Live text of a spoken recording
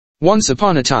Once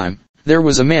upon a time, there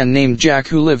was a man named Jack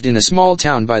who lived in a small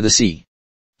town by the sea.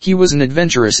 He was an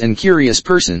adventurous and curious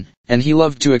person, and he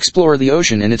loved to explore the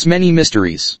ocean and its many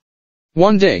mysteries.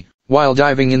 One day, while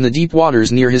diving in the deep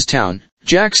waters near his town,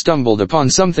 Jack stumbled upon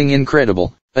something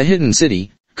incredible, a hidden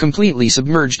city, completely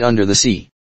submerged under the sea.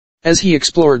 As he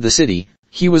explored the city,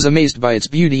 he was amazed by its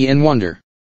beauty and wonder.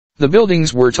 The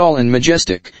buildings were tall and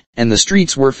majestic, and the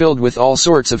streets were filled with all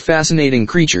sorts of fascinating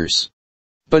creatures.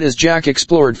 But as Jack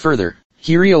explored further,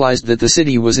 he realized that the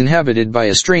city was inhabited by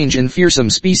a strange and fearsome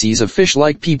species of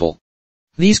fish-like people.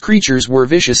 These creatures were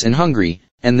vicious and hungry,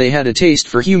 and they had a taste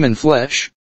for human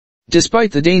flesh.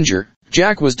 Despite the danger,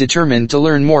 Jack was determined to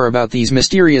learn more about these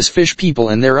mysterious fish people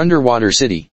and their underwater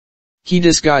city. He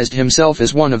disguised himself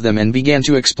as one of them and began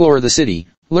to explore the city,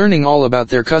 learning all about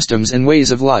their customs and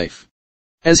ways of life.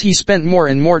 As he spent more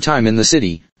and more time in the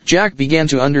city, Jack began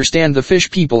to understand the fish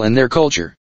people and their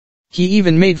culture. He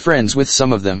even made friends with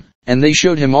some of them, and they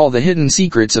showed him all the hidden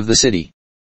secrets of the city.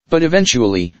 But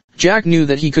eventually, Jack knew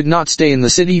that he could not stay in the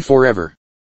city forever.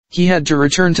 He had to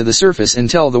return to the surface and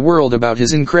tell the world about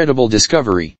his incredible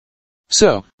discovery.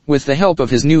 So, with the help of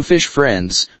his new fish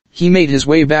friends, he made his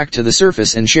way back to the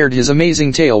surface and shared his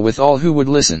amazing tale with all who would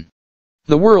listen.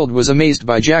 The world was amazed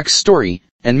by Jack's story,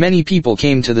 and many people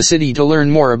came to the city to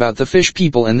learn more about the fish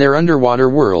people and their underwater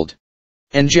world.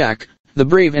 And Jack, the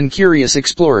brave and curious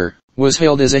explorer, was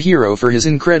hailed as a hero for his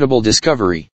incredible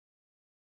discovery.